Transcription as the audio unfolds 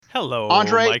Hello,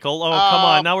 Andre, Michael. Oh, come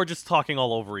on. Now we're just talking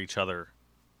all over each other.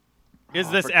 Is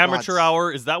this for amateur God's...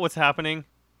 hour? Is that what's happening?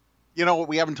 You know what?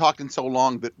 We haven't talked in so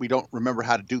long that we don't remember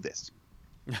how to do this.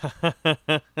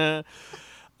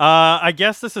 I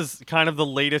guess this is kind of the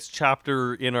latest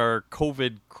chapter in our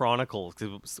COVID chronicles.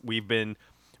 'Cause we've been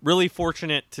really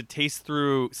fortunate to taste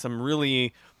through some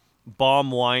really bomb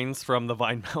wines from the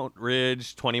Vinemount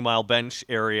Ridge 20 Mile Bench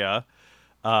area.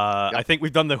 I Yep. think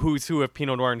we've done the who's who of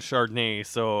Pinot Noir and Chardonnay,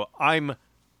 so I'm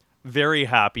very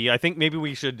happy. I think maybe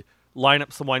we should line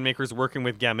up some winemakers working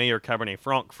with Gamay or Cabernet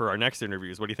Franc for our next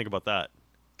interviews. What do you think about that?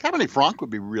 Cabernet Franc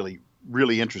would be really,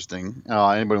 really interesting.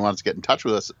 Anybody wants to get in touch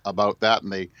with us about that,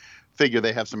 and they figure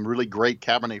they have some really great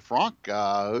Cabernet Franc,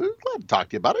 glad to talk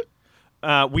to you about it.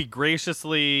 We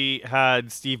graciously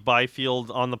had Steve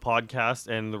Byfield on the podcast,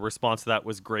 and the response to that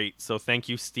was great. So thank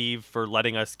you, Steve, for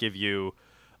letting us give you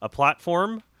a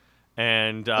platform.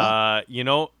 And, I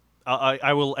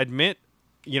will admit,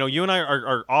 you and I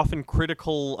are often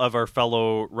critical of our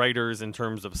fellow writers in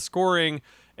terms of scoring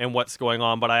and what's going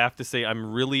on. But I have to say,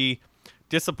 I'm really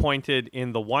disappointed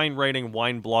in the wine writing,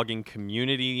 wine blogging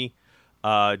community.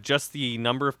 Just the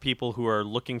number of people who are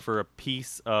looking for a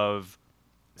piece of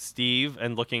Steve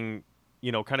and looking,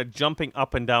 kind of jumping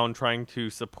up and down, trying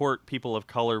to support people of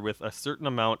color with a certain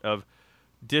amount of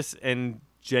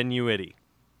disingenuity.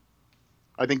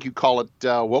 I think you call it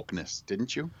wokeness,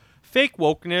 didn't you? Fake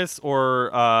wokeness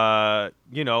or,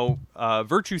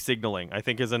 virtue signaling, I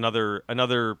think is another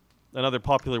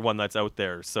popular one that's out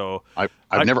there. So I've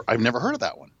never heard of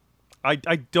that one. I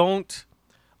don't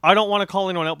want to call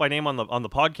anyone out by name on the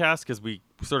podcast because we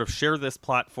sort of share this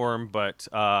platform, but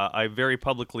I very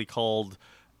publicly called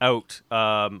out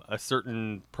a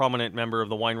certain prominent member of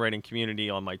the wine writing community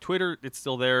on my Twitter. It's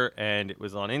still there, and it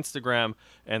was on Instagram,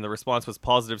 and the response was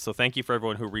positive. So thank you for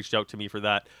everyone who reached out to me for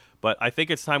that. But I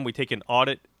think it's time we take an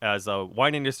audit as a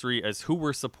wine industry as who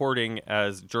we're supporting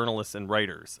as journalists and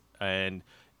writers. And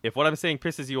if what I'm saying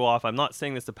pisses you off, I'm not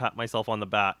saying this to pat myself on the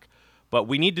back. But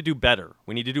we need to do better.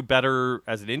 We need to do better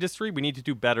as an industry. We need to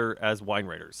do better as wine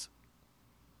writers.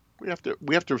 We have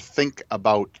to think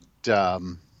about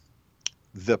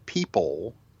the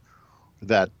people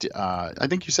that I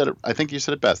think you said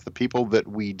it best. The people that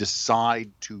we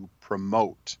decide to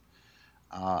promote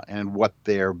and what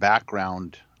their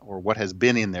background or what has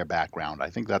been in their background. I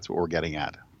think that's what we're getting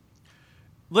at.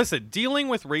 Listen, dealing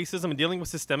with racism and dealing with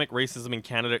systemic racism in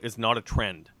Canada is not a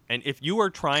trend. And if you are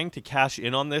trying to cash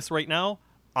in on this right now,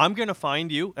 I'm going to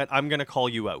find you and I'm going to call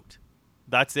you out.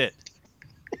 That's it.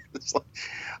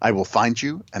 I will find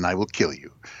you and I will kill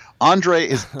you. Andre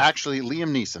is actually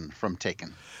Liam Neeson from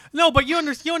Taken. No, but you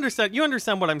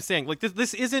understand what I'm saying. Like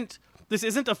this isn't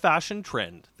a fashion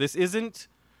trend. This isn't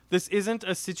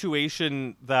a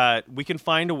situation that we can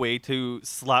find a way to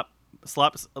slap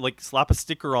a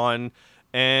sticker on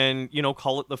and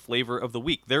call it the flavor of the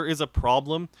week. There is a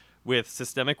problem with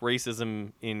systemic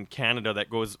racism in Canada that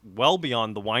goes well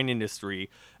beyond the wine industry,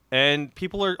 and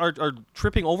people are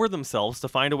tripping over themselves to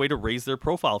find a way to raise their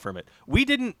profile from it. We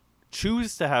didn't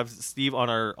choose to have Steve on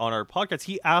our podcast.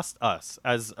 He asked us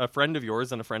as a friend of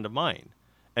yours and a friend of mine,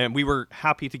 and we were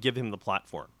happy to give him the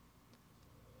platform.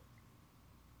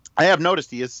 I have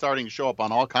noticed he is starting to show up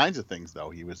on all kinds of things, though.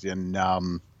 He was in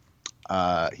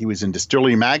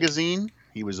Distillery Magazine.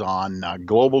 He was on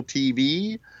Global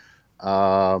TV.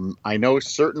 I know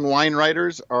certain wine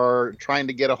writers are trying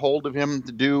to get a hold of him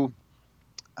to do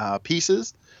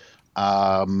pieces.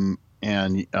 And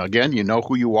again, you know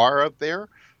who you are out there,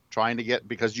 trying to get,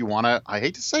 because you want to, I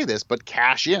hate to say this, but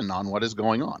cash in on what is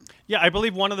going on. Yeah, I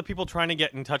believe one of the people trying to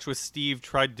get in touch with Steve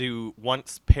tried to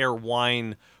once pair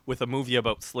wine with a movie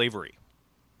about slavery.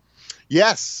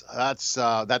 Yes, that's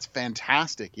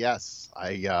fantastic. Yes,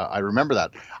 I remember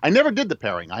that. I never did the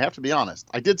pairing. I have to be honest.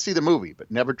 I did see the movie, but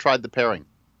never tried the pairing.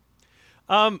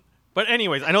 But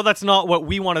anyways, I know that's not what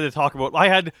we wanted to talk about.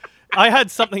 I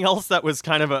had something else that was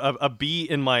kind of a bee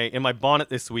in my bonnet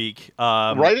this week.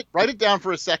 Write it down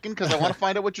for a second because I want to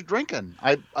find out what you're drinking.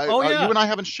 Yeah. You and I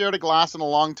haven't shared a glass in a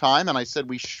long time, and I said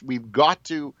we've got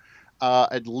to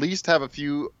at least have a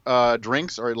few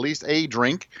drinks, or at least a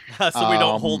drink. So we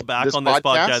don't hold back on this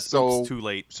podcast. So it's too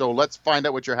late. So let's find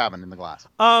out what you're having in the glass.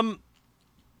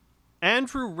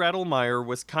 Andrew Redelmeyer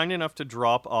was kind enough to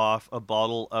drop off a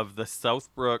bottle of the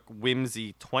Southbrook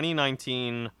Whimsy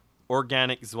 2019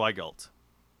 Organic Zweigelt.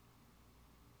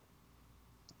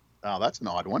 Oh, that's an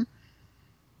odd one.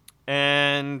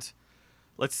 And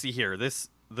let's see here.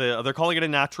 They're calling it a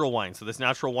natural wine. So this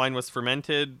natural wine was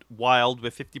fermented wild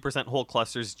with 50% whole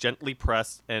clusters, gently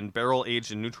pressed, and barrel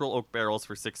aged in neutral oak barrels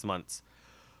for 6 months.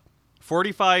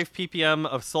 45 ppm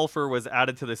of sulfur was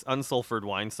added to this unsulfured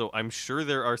wine, so I'm sure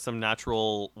there are some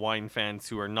natural wine fans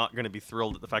who are not going to be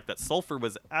thrilled at the fact that sulfur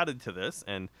was added to this,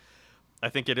 and I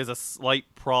think it is a slight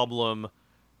problem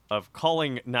of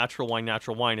calling natural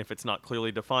wine if it's not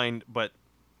clearly defined, but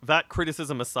that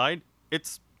criticism aside,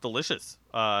 it's delicious.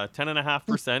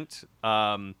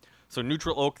 10.5%. So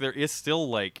neutral oak, there is still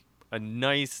like a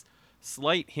nice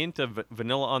slight hint of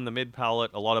vanilla on the mid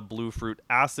palate, a lot of blue fruit.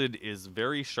 Acid is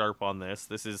very sharp on this.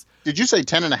 This is... Did you say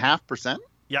 10.5%?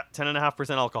 Yeah, 10.5%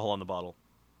 alcohol on the bottle.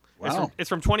 Wow. It's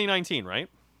from 2019, right?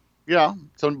 Yeah.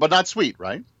 So, but not sweet,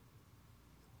 right?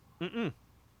 Mm-mm.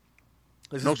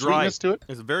 This No is dry. sweetness to it?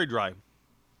 It's very dry.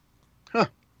 Huh.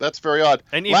 That's very odd.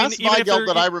 And Last even if Weigelt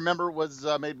that I remember was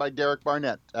made by Derek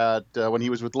Barnett when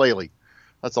he was with Lely.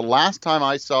 That's the last time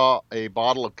I saw a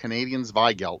bottle of Canadian's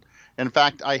Weigelt. In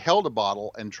fact, I held a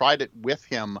bottle and tried it with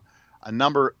him a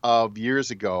number of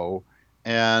years ago,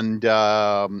 and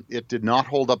it did not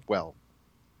hold up well.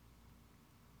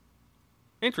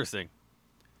 Interesting.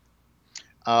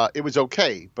 It was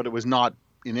okay, but it was not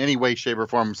in any way, shape, or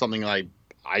form something I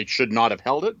should not have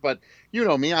held it. But you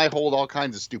know me, I hold all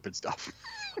kinds of stupid stuff.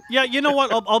 Yeah, you know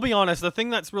what? I'll be honest. The thing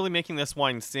that's really making this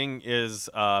wine sing is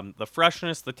the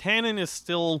freshness. The tannin is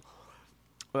still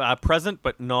present,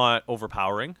 but not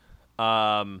overpowering.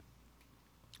 I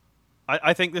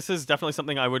think this is definitely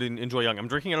something I would enjoy young. I'm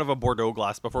drinking out of a Bordeaux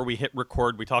glass. Before we hit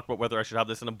record, we talked about whether I should have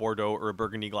this in a Bordeaux or a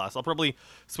Burgundy glass. I'll probably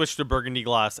switch to Burgundy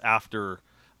glass after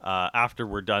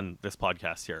we're done this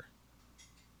podcast here.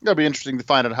 It'll be interesting to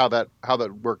find out how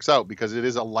that works out, because it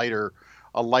is a lighter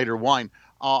wine.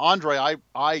 Andre,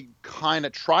 I kind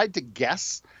of tried to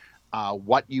guess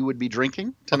what you would be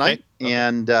drinking tonight, okay.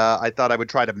 And I thought I would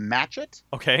try to match it.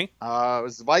 Okay.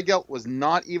 Weigelt was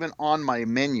not even on my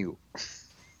menu.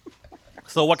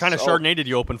 So what kind of Chardonnay did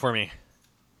you open for me?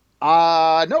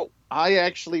 No, I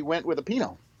actually went with a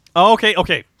Pinot. Oh, okay.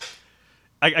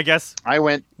 I guess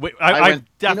I've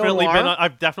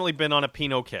definitely been on a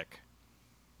Pinot kick.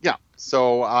 Yeah,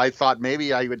 so I thought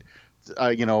maybe I would,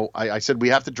 I said we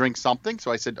have to drink something.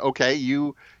 So I said, okay,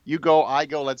 you go, I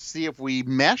go. Let's see if we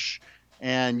mesh.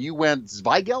 And you went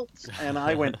Zweigelt, and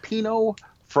I went Pinot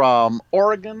from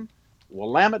Oregon,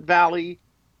 Willamette Valley,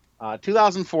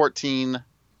 2014,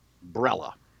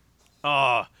 Brella.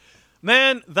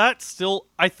 Man, that's still...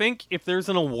 I think if there's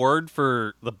an award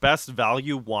for the best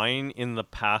value wine in the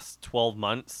past 12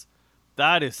 months,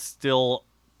 that is still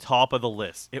top of the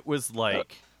list. It was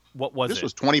like... what was it? This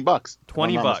was $20.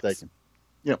 $20.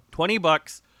 Yeah.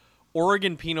 $20.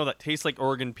 Oregon Pinot that tastes like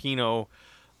Oregon Pinot.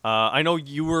 I know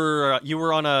you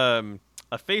were on a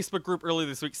Facebook group earlier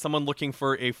this week, someone looking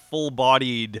for a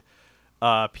full-bodied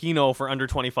Pinot for under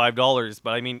 $25,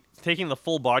 but I mean, taking the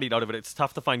full-bodied out of it, it's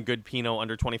tough to find good Pinot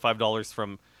under $25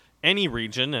 from any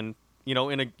region, and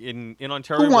in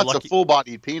Ontario, who wants a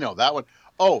full-bodied Pinot? That one.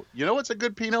 Oh, you know what's a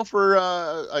good Pinot for?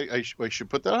 I should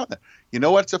put that on there. You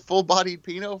know what's a full-bodied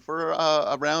Pinot for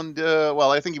around?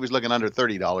 Well, I think he was looking under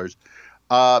 $30.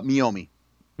 Meiomi.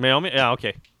 Meiomi, yeah,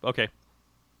 okay.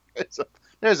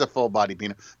 There's a full-bodied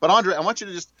Pinot. But Andre, I want you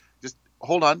to just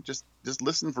hold on, just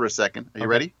listen for a second. Are you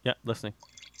ready? Yeah, listening.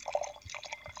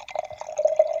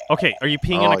 Okay, are you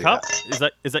peeing in a cup? Yeah.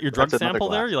 Is that your drug sample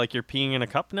there? You're peeing in a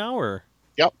cup now, or?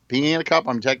 Yep, peeing in a cup.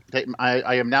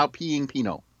 I am now peeing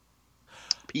Pinot.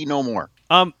 Pee no more.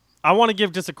 I want to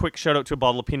give just a quick shout out to a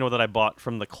bottle of Pinot that I bought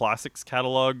from the Classics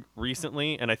catalog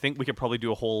recently, and I think we could probably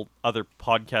do a whole other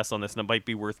podcast on this, and it might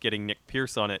be worth getting Nick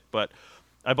Pierce on it. But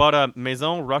I bought a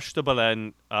Maison Roche de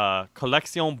Baleine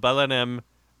Collection Baleinem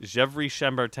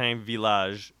Gevrey-Chambertin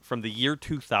Village from the year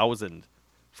 2000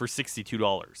 for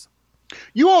 $62.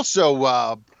 You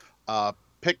also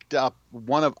picked up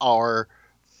one of our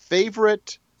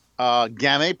favorite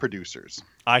Gamay producers.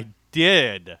 I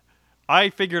did. I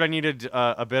figured I needed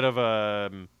a bit of a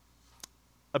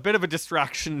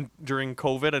distraction during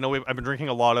COVID. I know I've been drinking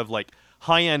a lot of like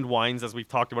high-end wines, as we've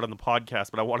talked about on the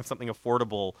podcast, but I wanted something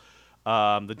affordable.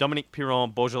 The Dominique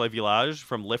Piron Beaujolais Village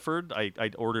from Lifford,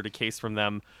 I ordered a case from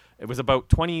them. It was about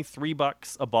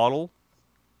 $23 a bottle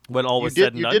when all was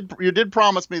said and done. You did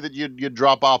promise me that you'd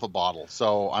drop off a bottle,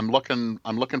 so I'm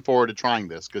looking forward to trying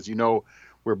this, because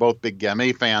we're both big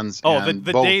Gamay fans. Oh,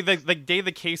 the day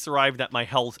the case arrived at my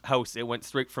house, it went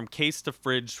straight from case to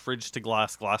fridge to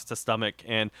glass to stomach,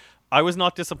 and I was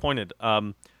not disappointed.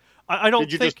 I don't.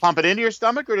 Did you just pump it into your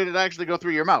stomach, or did it actually go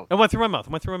through your mouth? It went through my mouth.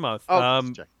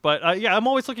 Oh, but yeah, I'm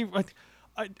always looking.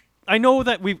 I know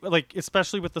that we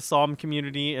especially with the Somme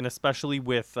community, and especially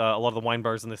with a lot of the wine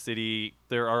bars in the city,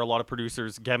 there are a lot of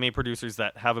Gamay producers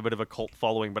that have a bit of a cult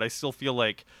following. But I still feel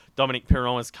like Dominique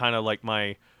Piron is kind of like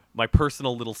my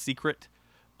personal little secret.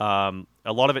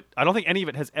 A lot of it, I don't think any of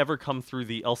it has ever come through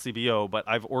the LCBO, but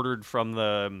I've ordered from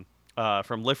the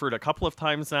from Lifford a couple of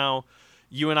times now.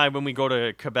 You and I, when we go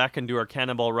to Quebec and do our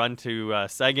Cannonball run to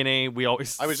Saguenay, we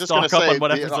always I was just stock going to up say, on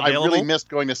whatever's I available. really missed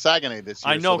going to Saguenay this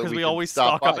year. I know, because we always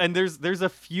stock up, and there's a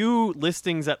few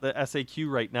listings at the SAQ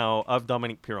right now of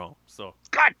Dominique Piron. So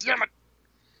God damn it!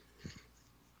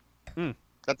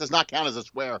 That does not count as a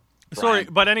swear. Sorry,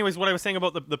 Brian. but anyways, what I was saying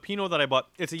about the Pinot that I bought,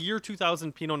 it's a year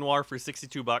 2000 Pinot Noir for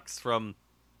 $62 from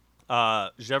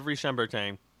Gevrey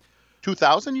Chambertin.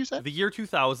 2000, you said? The year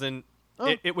 2000,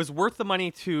 it was worth the money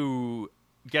to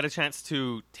get a chance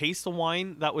to taste a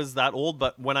wine that was that old.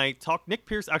 But when I talked, Nick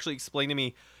Pierce actually explained to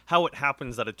me how it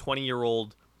happens that a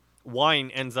 20-year-old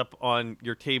wine ends up on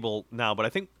your table now. But I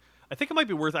think it might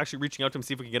be worth actually reaching out to him,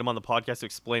 see if we can get him on the podcast to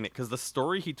explain it, because the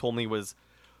story he told me was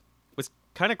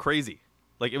kind of crazy.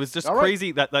 Like, it was just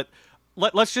crazy that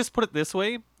let's just put it this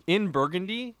way. In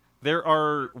Burgundy, there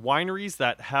are wineries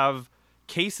that have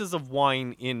cases of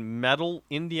wine in metal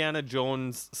Indiana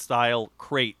Jones style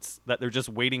crates that they're just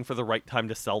waiting for the right time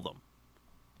to sell them.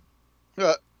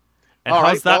 And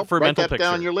how's that for a mental picture? Write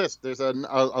that down your list. There's a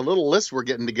little list we're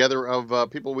getting together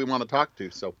of people we want to talk to.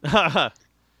 So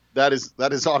that is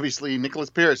obviously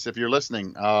Nicholas Pierce. If you're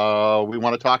listening, we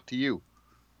want to talk to you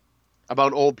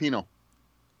about Old Pinot.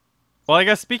 Well, I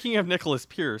guess speaking of Nicholas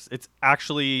Pierce, it's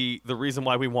actually the reason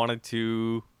why we wanted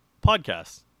to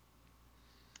podcast.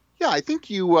 Yeah, I think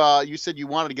you said you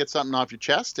wanted to get something off your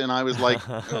chest, and I was like,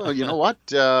 oh, you know what,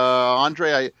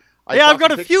 Andre, I've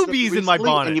got a few bees in my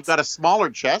bonnet, and you've got a smaller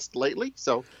chest lately,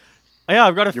 so yeah,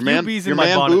 I've got a few bees in my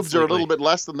bonnet. Your man boobs are a little bit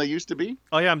less than they used to be.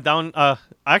 Oh yeah, I'm down.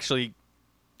 Actually,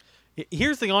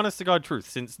 here's the honest to God truth: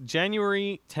 since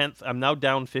January 10th, I'm now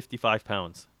down 55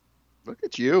 pounds. Look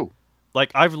at you. Like,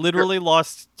 I've literally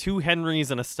lost 2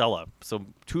 Henrys and a Stella. So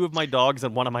 2 of my dogs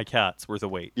and 1 of my cats worth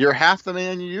of weight. You're half the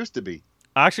man you used to be.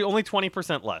 Actually, only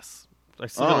 20% less. I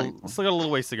still got a little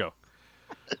ways to go.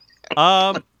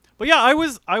 But yeah, I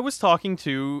was talking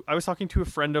to a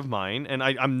friend of mine, and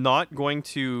I'm not going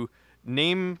to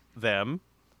name them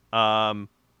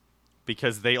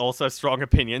because they also have strong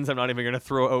opinions. I'm not even going to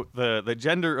throw out the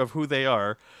gender of who they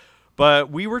are. But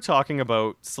we were talking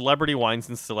about celebrity wines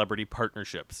and celebrity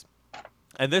partnerships.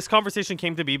 And this conversation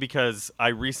came to be because I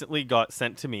recently got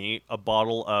sent to me a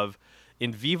bottle of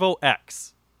In Vivo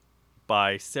X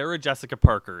by Sarah Jessica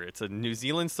Parker. It's a New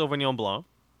Zealand Sauvignon Blanc.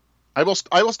 I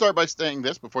will start by saying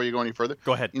this before you go any further.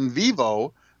 Go ahead. In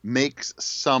Vivo makes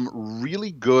some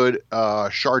really good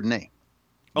Chardonnay.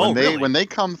 When they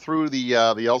come through the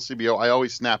LCBO, I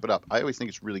always snap it up. I always think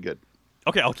it's really good.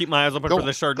 Okay, I'll keep my eyes open for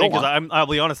the Chardonnay, because I'll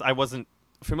be honest, I wasn't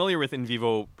familiar with In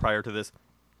Vivo prior to this.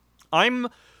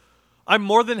 I'm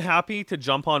more than happy to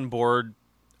jump on board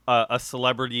a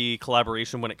celebrity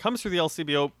collaboration when it comes through the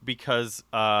LCBO, because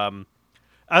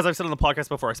as I've said on the podcast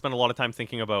before, I spend a lot of time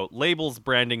thinking about labels,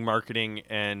 branding, marketing,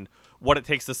 and what it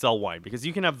takes to sell wine. Because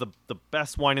you can have the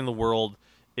best wine in the world.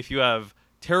 If you have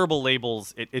terrible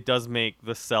labels, it does make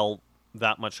the sell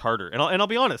that much harder. And I'll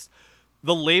be honest,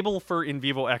 the label for In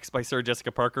Vivo X by Sarah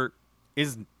Jessica Parker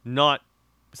is not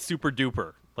super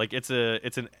duper. Like, it's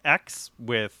an X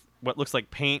with what looks like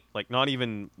paint, like not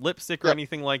even lipstick or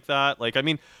anything like that. Like, I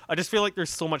mean, I just feel like there's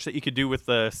so much that you could do with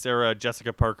the Sarah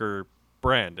Jessica Parker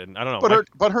brand, and I don't know.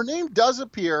 But her name does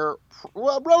appear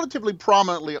relatively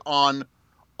prominently on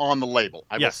the label.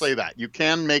 I will say that. You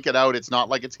can make it out. It's not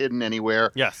like it's hidden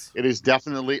anywhere. Yes. It is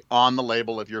definitely on the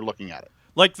label if you're looking at it.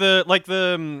 Like the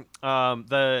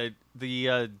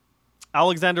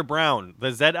Alexander Brown,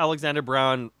 the Z Alexander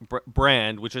Brown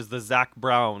brand, which is the Zach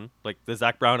Brown, like the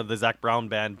Zach Brown of the Zach Brown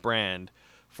Band brand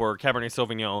for Cabernet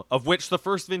Sauvignon, of which the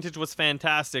first vintage was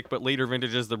fantastic, but later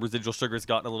vintages, the residual sugar's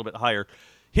gotten a little bit higher.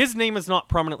 His name is not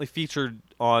prominently featured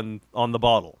on the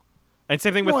bottle. And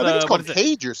same thing with... I think it's called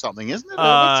Cage or something, isn't it?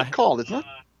 What's it called? Isn't it?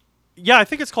 Yeah, I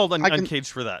think it's called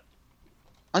Uncaged for that.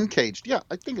 Uncaged, yeah,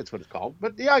 I think it's what it's called.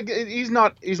 But yeah, he's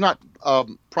not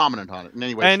prominent on it in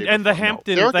any way. And the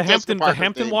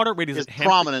Hampton water. Wait, is it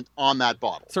prominent on that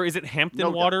bottle? So is it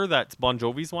Hampton water that's Bon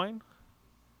Jovi's wine?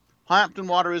 Hampton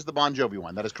water is the Bon Jovi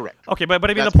wine. That is correct. Okay, but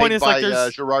I mean the point is, like,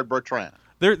 there's Gerard Bertrand.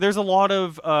 There's a lot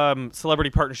of celebrity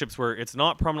partnerships where it's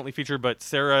not prominently featured, but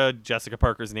Sarah Jessica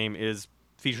Parker's name is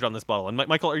featured on this bottle. And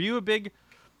Michael, are you a big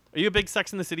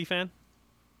Sex and the City fan?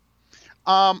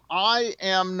 I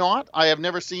am not. I have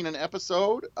never seen an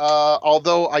episode.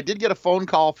 Although I did get a phone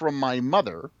call from my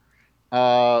mother,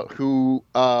 who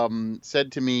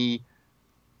said to me,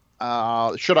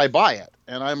 "Should I buy it?"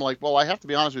 And I'm like, "Well, I have to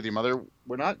be honest with you, Mother.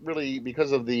 We're not really,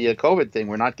 because of the COVID thing.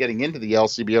 We're not getting into the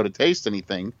LCBO to taste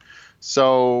anything.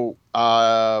 So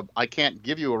I can't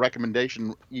give you a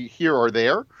recommendation here or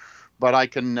there, but I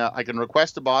can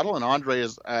request a bottle, and Andre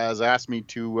has asked me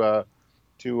to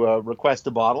request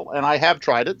a bottle, and I have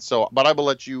tried it. So, but I will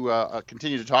let you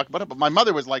continue to talk about it. But my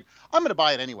mother was like, "I'm going to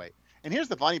buy it anyway." And here's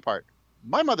the funny part: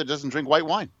 my mother doesn't drink white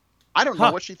wine. I don't know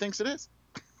Huh. what she thinks it is.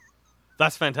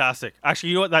 That's fantastic. Actually,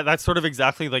 you know what? That's sort of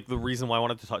exactly like the reason why I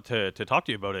wanted to talk to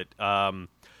you about it.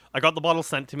 I got the bottle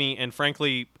sent to me, and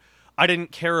frankly, I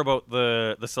didn't care about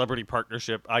the celebrity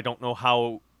partnership. I don't know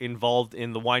how involved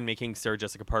in the winemaking Sarah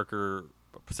Jessica Parker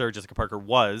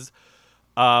was.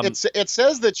 Um, It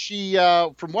says that she,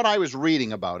 from what I was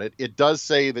reading about it, it does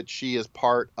say that she is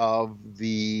part of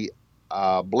the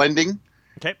blending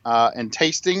okay. and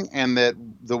tasting, and that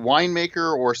the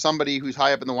winemaker or somebody who's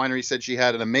high up in the winery said she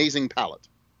had an amazing palate.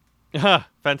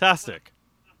 Fantastic.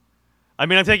 I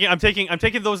mean, I'm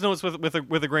taking those notes with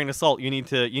a grain of salt. You need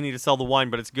to sell the wine,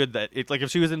 but it's good that it's like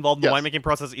if she was involved in the Yes. winemaking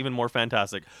process, even more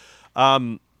fantastic.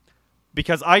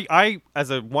 Because I as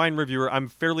a wine reviewer, I'm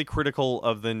fairly critical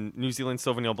of the New Zealand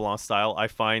Sauvignon Blanc style. I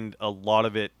find a lot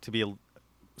of it to be a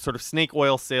sort of snake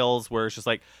oil sales, where it's just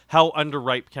like, how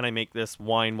underripe can I make this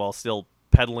wine while still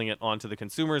peddling it onto the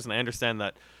consumers? And I understand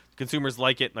that consumers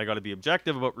like it, and I got to be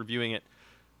objective about reviewing it.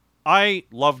 I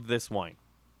loved this wine.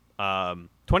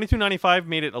 $22.95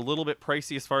 made it a little bit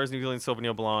pricey as far as New Zealand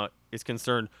Sauvignon Blanc is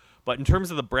concerned. But in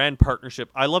terms of the brand partnership,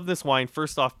 I love this wine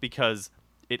first off because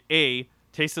it A,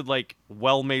 tasted like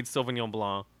well-made Sauvignon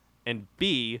Blanc, and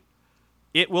B,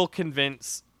 it will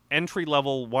convince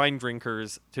entry-level wine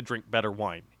drinkers to drink better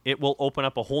wine. It will open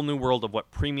up a whole new world of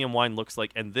what premium wine looks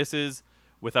like, and this is,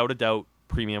 without a doubt,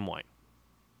 premium wine.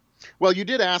 Well, you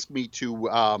did ask me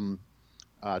to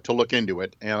look into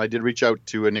it, and I did reach out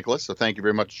to Nicholas. So thank you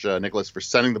very much, Nicholas, for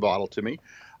sending the bottle to me.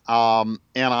 And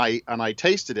I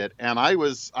tasted it, and I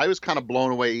was kind of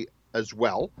blown away as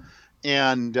well.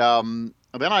 And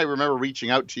then I remember reaching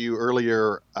out to you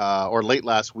earlier or late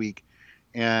last week,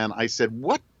 and I said,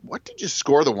 "What did you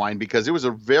score the wine?" Because it was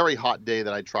a very hot day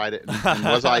that I tried it, and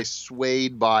was I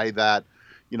swayed by that,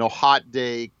 hot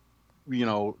day,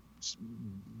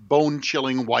 bone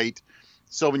chilling white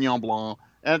Sauvignon Blanc?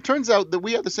 And it turns out that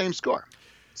we had the same score.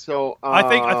 So I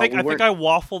think I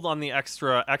waffled on the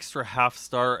extra half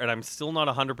star, and I'm still not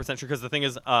 100% sure because the thing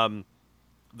is,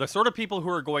 the sort of people who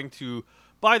are going to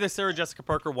buy the Sarah Jessica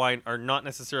Parker wine are not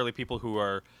necessarily people who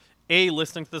are A,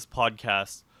 listening to this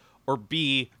podcast, or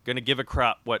B, going to give a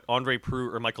crap what Andre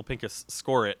Proulx or Michael Pincus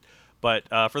score it. But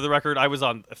for the record, I was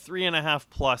on a 3.5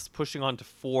 plus, pushing on to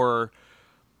 4.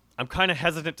 I'm kind of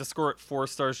hesitant to score it 4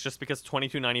 stars just because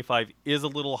 $22.95 is a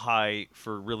little high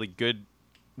for really good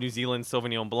New Zealand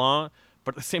Sauvignon Blanc,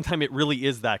 but at the same time, it really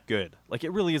is that good. Like,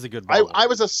 it really is a good bottle. I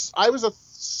was a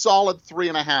solid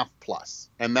 3.5 plus,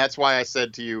 and that's why I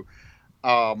said to you,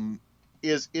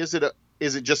 is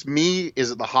it just me? Is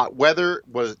it the hot weather?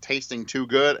 Was it tasting too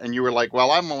good? And you were like,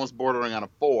 well, I'm almost bordering on a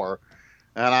 4,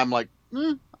 and I'm like,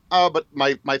 but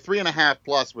my 3.5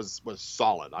 plus was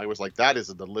solid. I was like, that is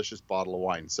a delicious bottle of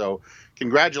wine. So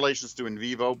congratulations to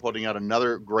Invivo putting out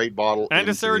another great bottle, and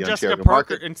to Sarah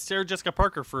Jessica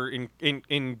Parker for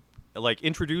in like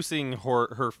introducing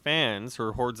her fans,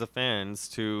 her hordes of fans,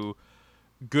 to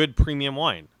good premium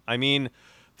wine. I mean,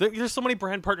 there's so many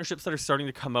brand partnerships that are starting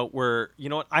to come out where, you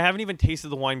know what, I haven't even tasted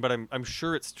the wine, but I'm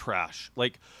sure it's trash.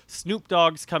 Like Snoop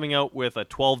Dogg's coming out with a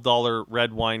 $12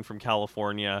 red wine from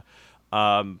California.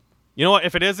 You know what?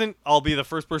 If it isn't, I'll be the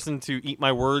first person to eat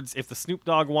my words. If the Snoop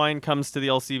Dogg wine comes to the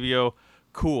LCBO,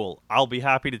 cool. I'll be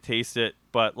happy to taste it.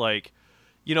 But like,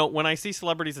 when I see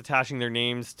celebrities attaching their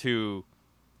names to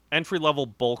entry-level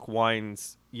bulk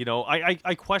wines,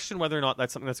 I question whether or not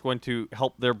that's something that's going to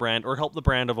help their brand or help the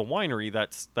brand of a winery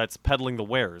that's peddling the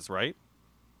wares, right?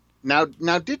 Now,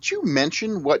 did you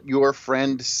mention what your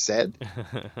friend said?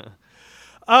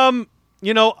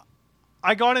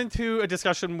 I got into a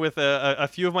discussion with a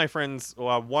few of my friends,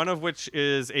 one of which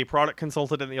is a product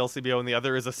consultant in the LCBO, and the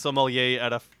other is a sommelier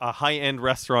at a high-end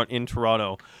restaurant in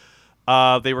Toronto.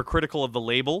 They were critical of the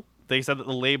label. They said that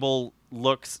the label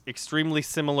looks extremely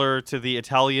similar to the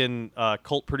Italian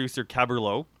cult producer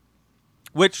Cabrolo,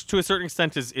 which to a certain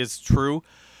extent is true.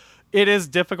 It is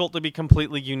difficult to be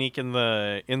completely unique in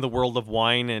the world of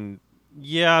wine, and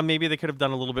yeah, maybe they could have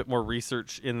done a little bit more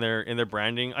research in their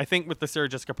branding. I think with the Sarah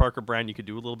Jessica Parker brand, you could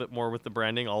do a little bit more with the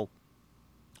branding. I'll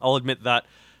admit that.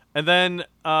 And then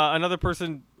another one of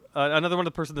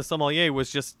the person, the sommelier, was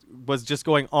just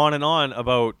going on and on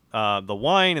about the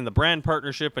wine and the brand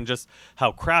partnership and just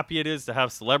how crappy it is to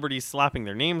have celebrities slapping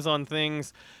their names on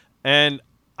things. And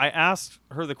I asked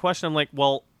her the question. I'm like,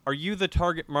 well, are you the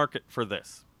target market for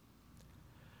this?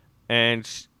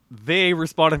 And they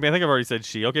responded to me. I think I've already said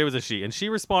she. Okay, it was a she. And she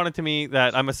responded to me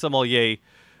that I'm a sommelier.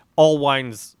 All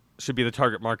wines should be the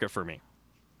target market for me.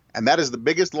 And that is the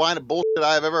biggest line of bullshit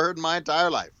I have ever heard in my entire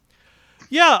life.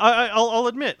 Yeah, I'll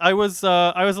admit I was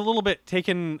a little bit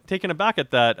taken aback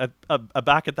at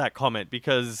that comment,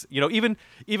 because even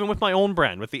with my own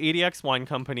brand, with the ADX Wine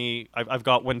Company, I've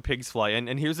got When Pigs Fly,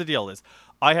 and here's the deal: is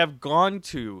I have gone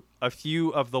to a few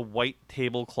of the white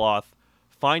tablecloth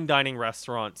fine dining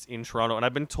restaurants in Toronto, and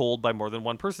I've been told by more than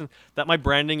one person that my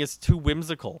branding is too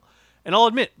whimsical. And I'll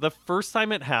admit, the first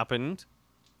time it happened,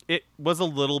 it was a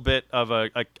little bit of a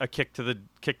kick to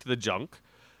the junk.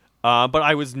 But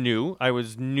I was new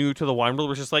to the wine world. It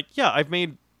was just like, yeah, I've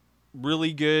made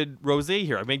really good rosé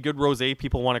here. I've made good rosé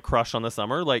people want to crush on the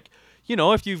summer. Like,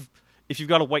 if you've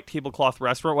got a white tablecloth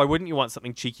restaurant, why wouldn't you want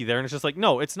something cheeky there? And it's just like,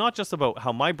 no, it's not just about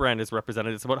how my brand is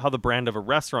represented. It's about how the brand of a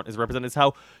restaurant is represented. It's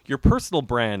how your personal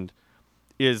brand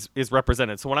is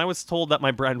represented. So when I was told that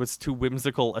my brand was too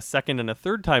whimsical a second and a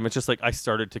third time, it's just like I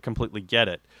started to completely get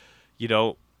it.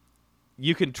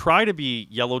 You can try to be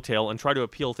Yellowtail and try to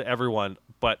appeal to everyone,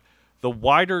 but the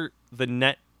wider the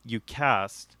net you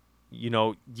cast,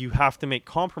 you have to make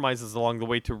compromises along the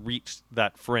way to reach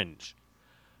that fringe.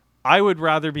 I would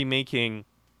rather be making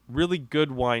really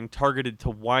good wine targeted to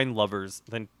wine lovers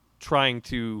than trying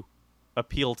to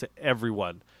appeal to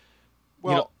everyone.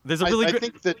 Well, there's a really I good.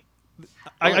 think that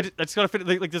I just gotta fit.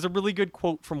 Like, there's a really good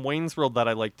quote from Wayne's World that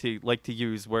I like to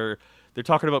use, where they're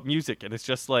talking about music, and it's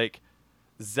just like,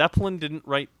 Zeppelin didn't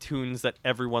write tunes that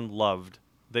everyone loved.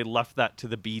 They left that to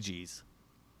the Bee Gees.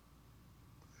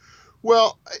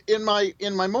 Well, in my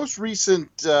most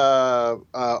recent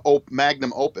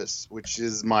magnum opus, which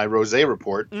is my rosé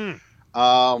report. Hang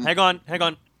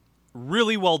on.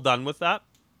 Really well done with that.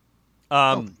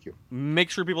 Thank you. Make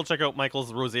sure people check out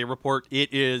Michael's rosé report.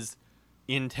 It is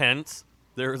intense.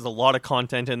 There's a lot of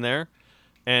content in there,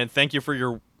 and thank you for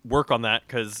your work on that,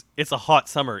 because it's a hot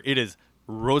summer. It is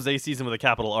rosé season with a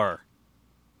capital R.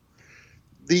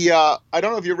 I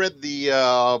don't know if you read the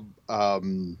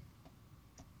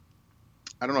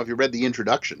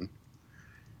introduction,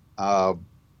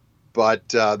 but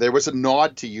there was a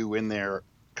nod to you in there,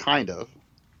 kind of,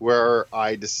 where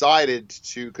I decided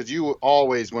to, because you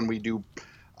always, when we do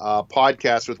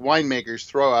podcasts with winemakers,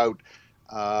 throw out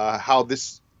how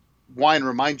this wine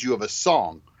reminds you of a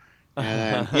song.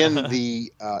 And in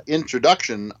the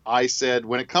introduction, I said,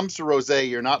 when it comes to rosé,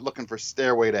 you're not looking for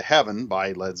Stairway to Heaven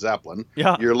by Led Zeppelin.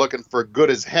 Yeah. You're looking for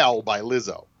Good as Hell by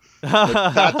Lizzo.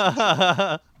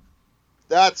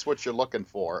 That's what you're looking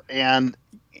for. And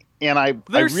I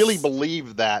really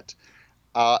believe that.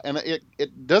 And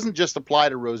it doesn't just apply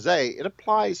to rosé. It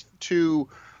applies to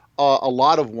a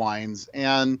lot of wines.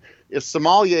 And if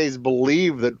sommeliers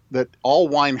believe that all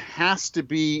wine has to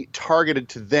be targeted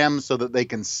to them so that they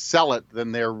can sell it,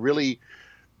 then they're really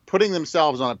putting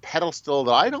themselves on a pedestal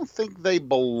that I don't think they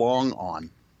belong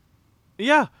on.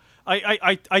 Yeah.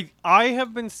 I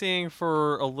have been saying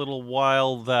for a little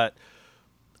while that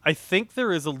I think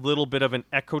there is a little bit of an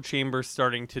echo chamber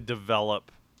starting to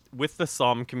develop with the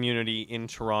Somm community in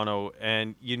Toronto.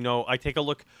 And, I take a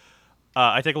look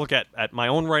at my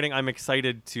own writing. I'm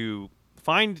excited to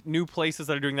find new places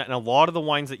that are doing that. And a lot of the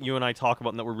wines that you and I talk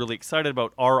about and that we're really excited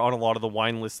about are on a lot of the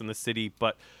wine lists in the city.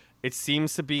 But it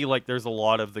seems to be like there's a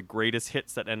lot of the greatest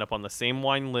hits that end up on the same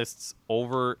wine lists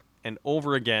over and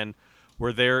over again,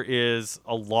 where there is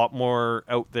a lot more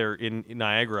out there in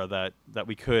Niagara that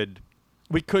we could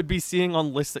be seeing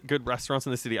on lists at good restaurants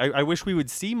in the city. I wish we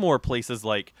would see more places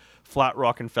like Flat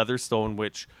Rock and Featherstone,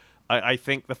 which I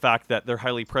think the fact that they're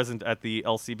highly present at the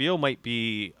LCBO might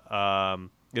be a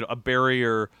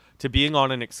barrier to being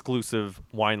on an exclusive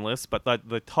wine list. But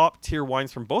the top tier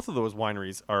wines from both of those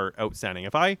wineries are outstanding.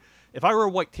 If I were a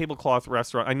white tablecloth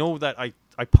restaurant, I know that I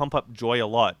pump up Joy a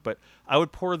lot, but I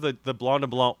would pour the Blanc de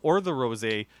Blanc or the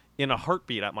Rosé in a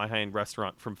heartbeat at my high-end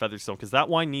restaurant from Featherstone, because that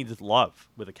wine needs love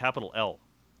with a capital L.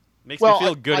 Makes me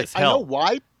feel good as hell.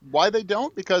 I know why they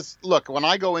don't, because look, when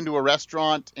I go into a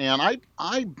restaurant, and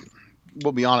I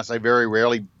will be honest, I very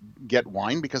rarely get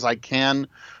wine, because I can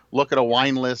look at a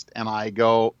wine list and I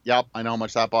go, yep, I know how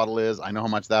much that bottle is, I know how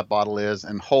much that bottle is,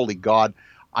 and holy God,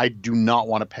 I do not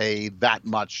want to pay that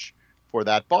much for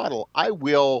that bottle. I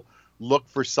will look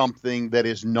for something that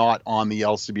is not on the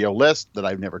LCBO list, that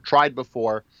I've never tried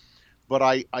before. But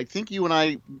I think you and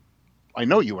I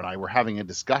know you and I were having a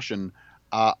discussion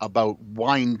about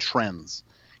wine trends.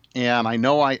 And I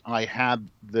know I had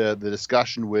the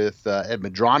discussion with Ed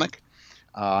Madronic.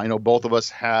 I know both of us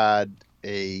had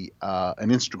an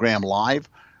Instagram live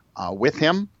with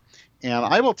him. And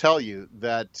I will tell you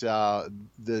that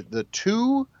the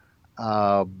two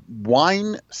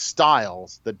wine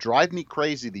styles that drive me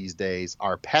crazy these days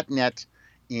are Pet Net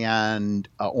and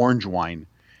orange wine.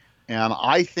 And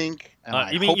I think, and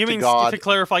I hope to God, to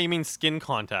clarify, you mean skin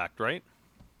contact, right?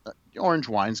 Orange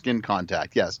wine, skin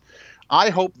contact, yes. I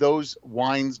hope those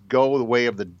wines go the way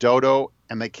of the dodo,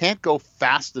 and they can't go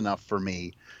fast enough for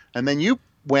me. And then you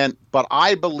went, but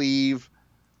I believe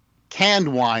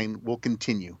canned wine will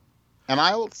continue. And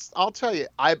I'll tell you,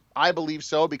 I believe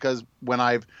so, because when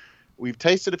we've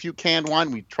tasted a few canned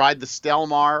wine. We tried the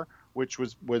Stelmar, which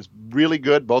was really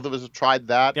good. Both of us have tried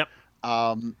that. Yep.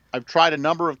 I've tried a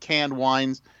number of canned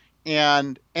wines,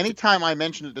 and anytime I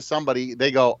mention it to somebody,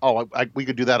 they go, "Oh, we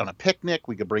could do that on a picnic.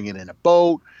 We could bring it in a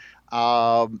boat."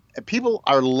 People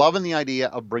are loving the idea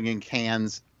of bringing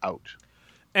cans out.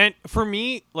 And for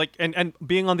me, like, and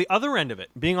being on the other end of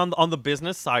it, being on the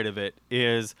business side of it,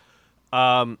 is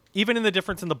even in the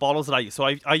difference in the bottles that I use. So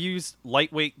I use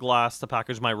lightweight glass to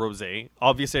package my rosé.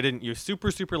 Obviously, I didn't use super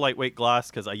lightweight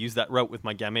glass because I used that route with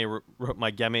my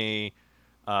Gamay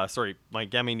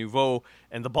Nouveau,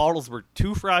 and the bottles were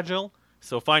too fragile.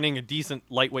 So finding a decent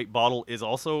lightweight bottle is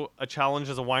also a challenge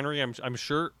as a winery, I'm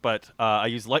sure. But I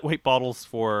use lightweight bottles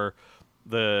for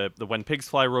the When Pigs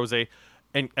Fly rosé,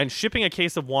 and shipping a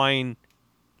case of wine,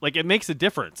 like, it makes a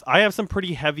difference. I have some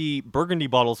pretty heavy Burgundy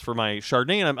bottles for my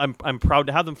Chardonnay, and I'm proud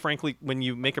to have them. Frankly, when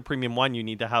you make a premium wine, you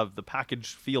need to have the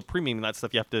package feel premium, and that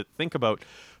stuff you have to think about.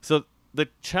 So the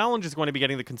challenge is going to be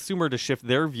getting the consumer to shift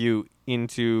their view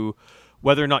into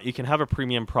whether or not you can have a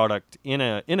premium product in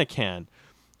a can.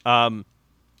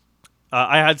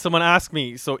 I had someone ask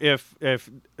me, so if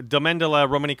Domaine de la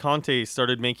Romanée-Conti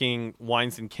started making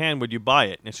wines in can, would you buy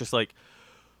it? And it's just like,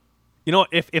 you know,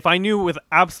 if I knew with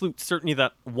absolute certainty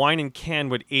that wine in can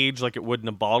would age like it would in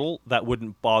a bottle, that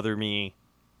wouldn't bother me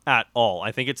at all.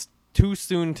 I think it's too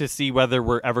soon to see whether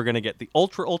we're ever going to get the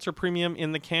ultra premium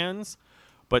in the cans,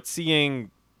 but seeing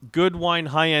good wine,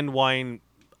 high-end wine,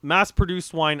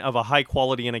 mass-produced wine of a high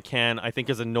quality in a can, I think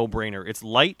is a no-brainer. It's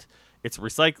light, it's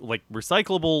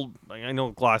recyclable. I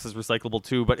know glass is recyclable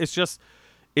too, but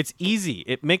it's easy.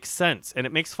 It makes sense, and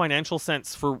it makes financial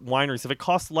sense for wineries. If it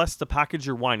costs less to package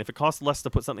your wine, if it costs less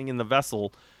to put something in the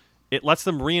vessel, it lets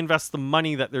them reinvest the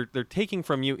money that they're taking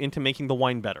from you into making the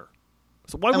wine better.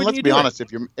 So why wouldn't you do it? Let's be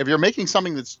honest, if you're making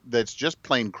something that's just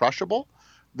plain crushable,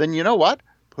 then you know what?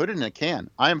 Put it in a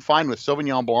can. I am fine with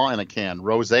Sauvignon Blanc in a can,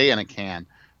 Rosé in a can.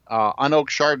 Unoaked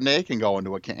Chardonnay can go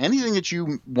into a can. Anything that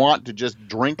you want to just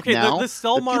drink now, the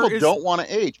Stelmar that people don't want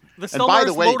to age. And by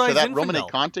the way, to that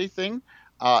Romanée-Conti thing,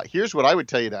 here's what I would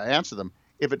tell you to answer them.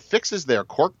 If it fixes their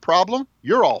cork problem,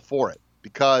 you're all for it.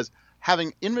 Because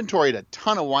having inventoried a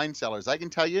ton of wine cellars, I can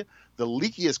tell you the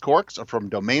leakiest corks are from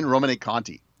Domaine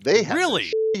Romanée-Conti. They have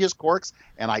the shittiest corks,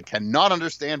 and I cannot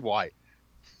understand why.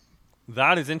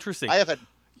 That is interesting. I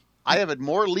have had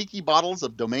more leaky bottles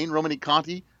of Domaine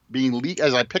Romanée-Conti being leaked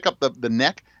as I pick up the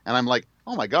neck, and I'm like,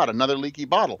 oh my God, another leaky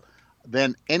bottle,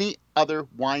 than any other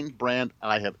wine brand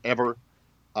I have ever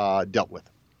dealt with.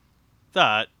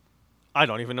 That, I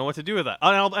don't even know what to do with that.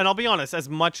 And I'll be honest, as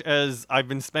much as I've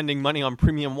been spending money on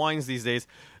premium wines these days,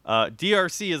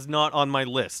 DRC is not on my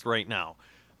list right now.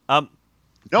 No,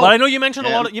 but I know you mentioned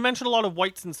a lot of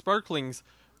whites and sparklings.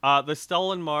 The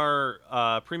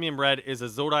Stellenmar Premium Red is a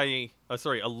Lodi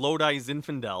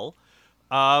Zinfandel.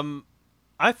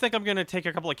 I think I'm going to take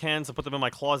a couple of cans and put them in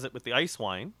my closet with the ice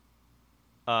wine.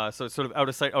 So it's sort of out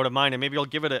of sight, out of mind, and maybe I'll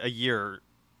give it a year,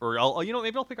 or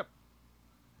maybe I'll pick up.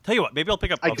 Tell you what, maybe I'll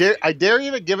pick up. I dare you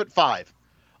to give it 5.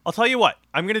 I'll tell you what,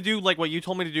 I'm going to do like what you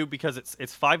told me to do, because it's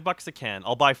 $5 a can.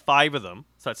 I'll buy 5 of them,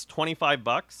 so that's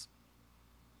 $25,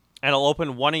 and I'll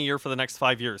open one a year for the next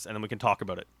 5 years, and then we can talk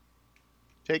about it.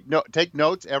 Take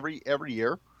notes every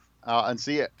year, and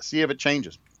see if it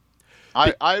changes.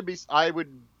 I would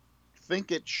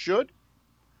think it should,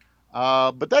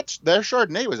 but their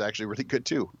Chardonnay was actually really good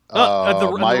too. The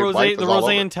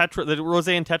Rosé and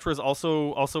Tetra is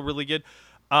also really good.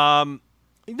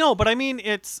 No, but I mean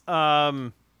it's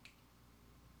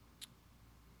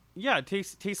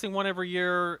tasting one every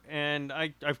year, and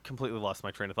I've completely lost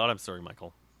my train of thought. I'm sorry,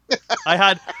 Michael. I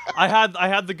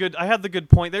had the good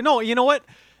point there. No, you know what?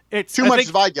 It's too much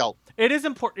Zweigelt. It is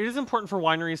important for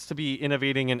wineries to be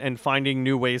innovating and finding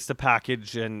new ways to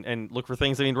package and look for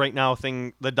things. I mean, right now,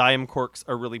 the Diam corks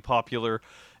are really popular,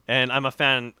 and I'm a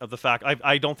fan of the fact.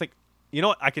 I don't think, you know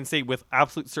what, I can say with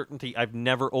absolute certainty, I've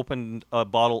never opened a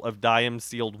bottle of Diam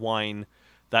sealed wine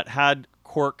that had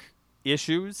cork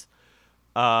issues.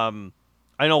 I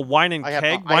know wine and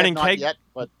keg. Not yet,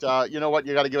 but you know what?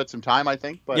 You got to give it some time, I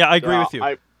think. But yeah, I agree with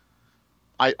you.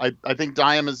 I think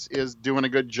Diam is doing a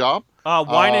good job.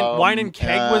 Wine and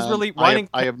keg was really.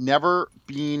 I have never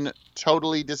been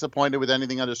totally disappointed with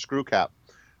anything under screw cap.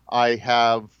 I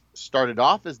have started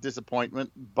off as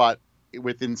disappointment, but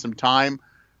within some time,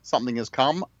 something has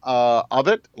come of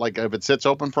it. Like if it sits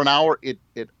open for an hour, it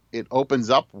opens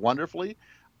up wonderfully.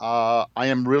 I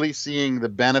am really seeing the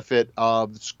benefit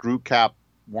of screw cap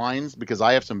wines because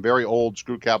I have some very old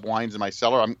screw cap wines in my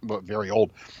cellar. I'm very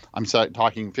old. I'm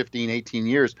talking 15, 18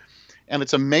 years. And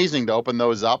it's amazing to open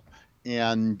those up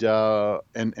and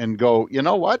go, you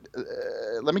know what?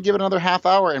 Let me give it another half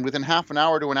hour. And within half an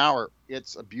hour to an hour,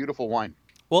 it's a beautiful wine.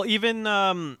 Well,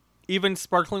 even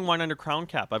sparkling wine under crown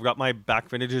cap. I've got my back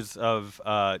vintages of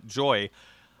Joy.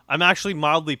 I'm actually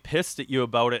mildly pissed at you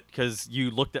about it because you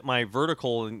looked at my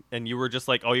vertical and you were just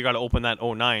like, oh, you got to open that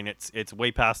 09. It's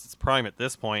way past its prime at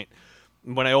this point.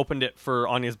 When I opened it for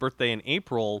Anya's birthday in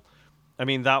April, I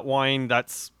mean, that wine,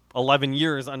 that's 11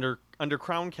 years under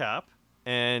crown cap,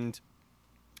 and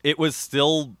it was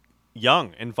still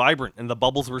young and vibrant, and the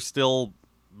bubbles were still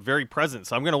very present.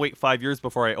 So I'm going to wait 5 years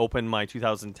before I open my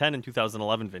 2010 and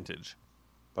 2011 vintage.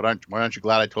 But why aren't you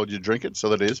glad I told you to drink it so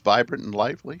that it is vibrant and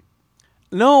lively?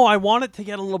 No, I want it to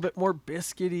get a little bit more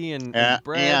biscuity and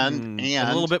bread and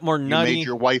a little bit more nutty. You made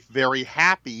your wife very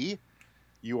happy.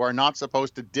 You are not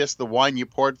supposed to diss the wine you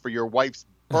poured for your wife's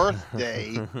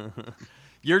birthday.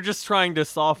 You're just trying to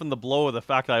soften the blow of the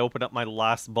fact that I opened up my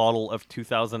last bottle of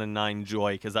 2009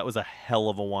 Joy because that was a hell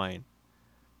of a wine.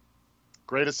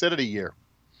 Great acidity year.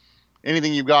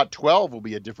 Anything you've got 12 will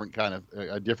be a different kind of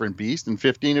a different beast, and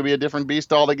 15 will be a different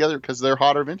beast altogether because they're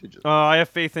hotter vintages. I have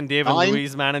faith in Dave and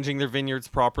Louise managing their vineyards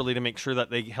properly to make sure that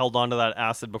they held on to that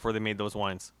acid before they made those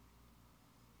wines.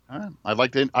 I'd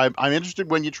like to. I'm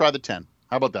interested when you try the 10.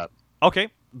 How about that? Okay,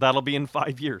 that'll be in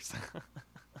 5 years.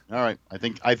 All right, I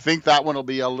think that one will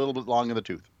be a little bit long in the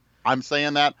tooth. I'm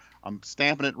saying that. I'm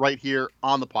stamping it right here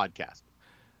on the podcast.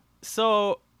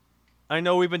 So, I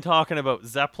know we've been talking about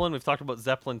Zeppelin. We've talked about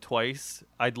Zeppelin twice.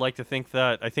 I'd like to think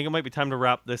that I think it might be time to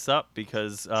wrap this up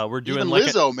because we're doing. Even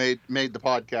Lizzo made the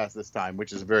podcast this time,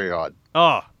 which is very odd.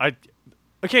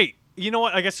 Okay. You know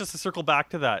what? I guess just to circle back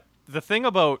to that, the thing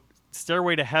about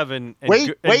Stairway to Heaven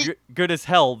and Good as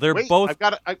Hell, they're both. I've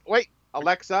got to wait.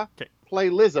 Alexa, play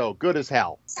Lizzo. Good as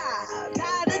Hell.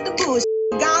 Tired of the bush.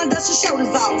 Gone, dust your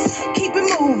shoulders off. Keep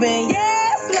it moving.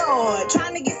 Yes, Lord.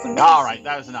 Trying to get some. All right,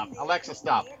 that was enough. Alexa,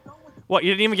 stop. What,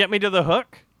 you didn't even get me to the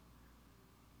hook?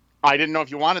 I didn't know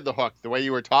if you wanted the hook. The way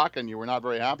you were talking, you were not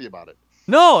very happy about it.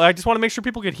 No, I just want to make sure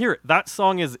people could hear it. That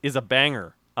song is a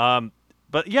banger.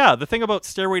 But yeah, the thing about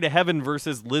Stairway to Heaven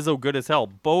versus Lizzo Good as Hell,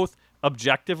 both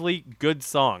objectively good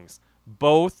songs.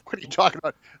 Both. What are you talking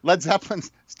about? Led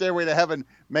Zeppelin's Stairway to Heaven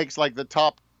makes like the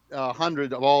top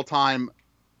 100 of all time.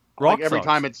 Rock like every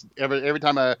songs. time every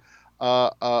time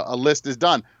a list is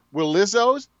done. Will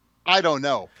Lizzo's? I don't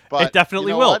know, but it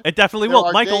definitely you know will. What? It definitely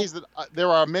will, Michael. There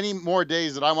are many more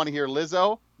days that I want to hear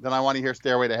Lizzo than I want to hear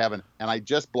Stairway to Heaven, and I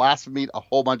just blasphemed a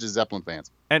whole bunch of Zeppelin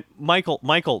fans. And Michael,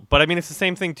 but I mean it's the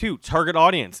same thing too. Target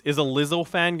audience, is a Lizzo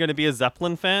fan going to be a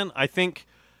Zeppelin fan? I think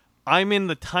I'm in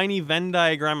the tiny Venn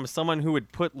diagram of someone who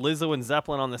would put Lizzo and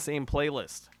Zeppelin on the same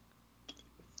playlist.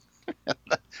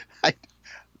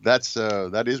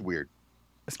 That is weird.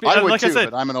 I would like too, I said,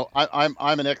 but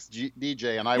I'm an ex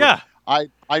DJ, and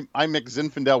I mix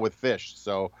Zinfandel with fish.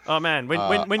 So oh man,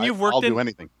 when you've worked I'll do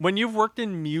anything. When you've worked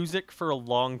in music for a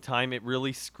long time, it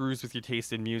really screws with your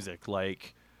taste in music.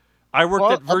 Like I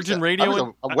worked at Virgin Radio. I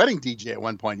was a wedding DJ at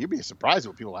one point. You'd be surprised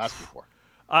what people ask me for.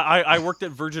 I worked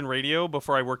at Virgin Radio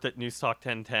before I worked at News Talk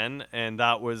 1010, and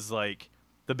that was like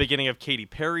the beginning of Katy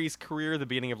Perry's career, the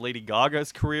beginning of Lady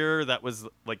Gaga's career. That was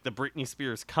like the Britney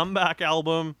Spears comeback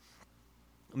album.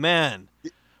 Man,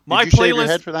 my playlist. Shave your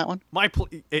head for that one?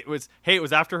 It was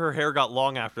after her hair got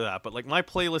long after that, but like my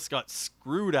playlist got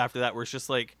screwed after that. Where it's just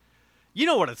like, you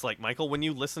know what it's like, Michael, when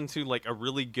you listen to like a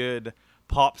really good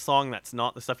pop song that's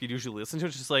not the stuff you'd usually listen to.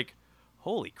 It's just like,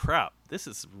 holy crap, this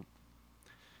is,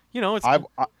 it's.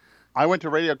 I went to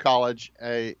radio college,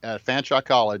 at Fanshawe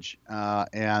College,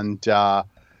 and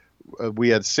we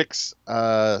had 6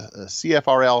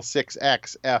 CFRL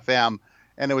 6X FM.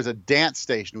 And it was a dance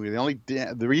station.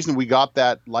 The reason we got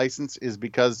that license is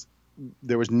because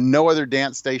there was no other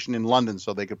dance station in London,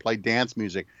 so they could play dance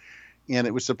music. And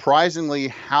it was surprisingly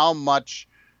how much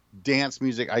dance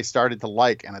music I started to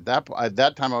like. And at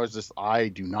that time, I was just, I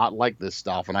do not like this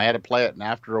stuff, and I had to play it. And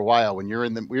after a while, when you're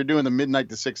doing the midnight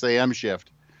to 6 a.m.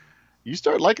 shift, you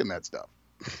start liking that stuff.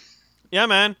 Yeah,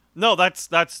 man. No, that's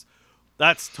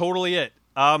totally it.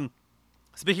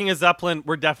 Speaking of Zeppelin,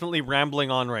 we're definitely rambling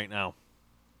on right now.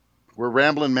 We're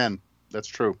rambling men. That's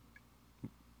true.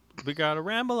 We gotta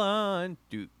ramble on.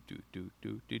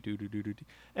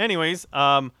 Anyways,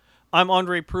 I'm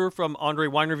Andre Pruer from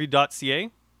AndreWineReview.ca.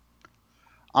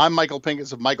 I'm Michael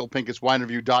Pincus of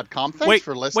MichaelPincusWineReview.com. Thanks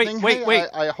for listening. Wait.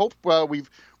 I hope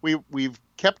we've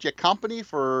kept you company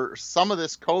for some of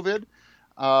this COVID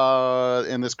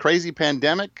in this crazy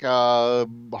pandemic.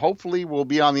 Hopefully, we'll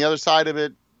be on the other side of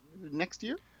it next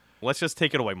year. Let's just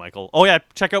take it away, Michael. Oh, yeah,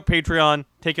 check out Patreon.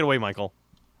 Take it away, Michael.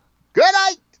 Good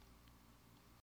night.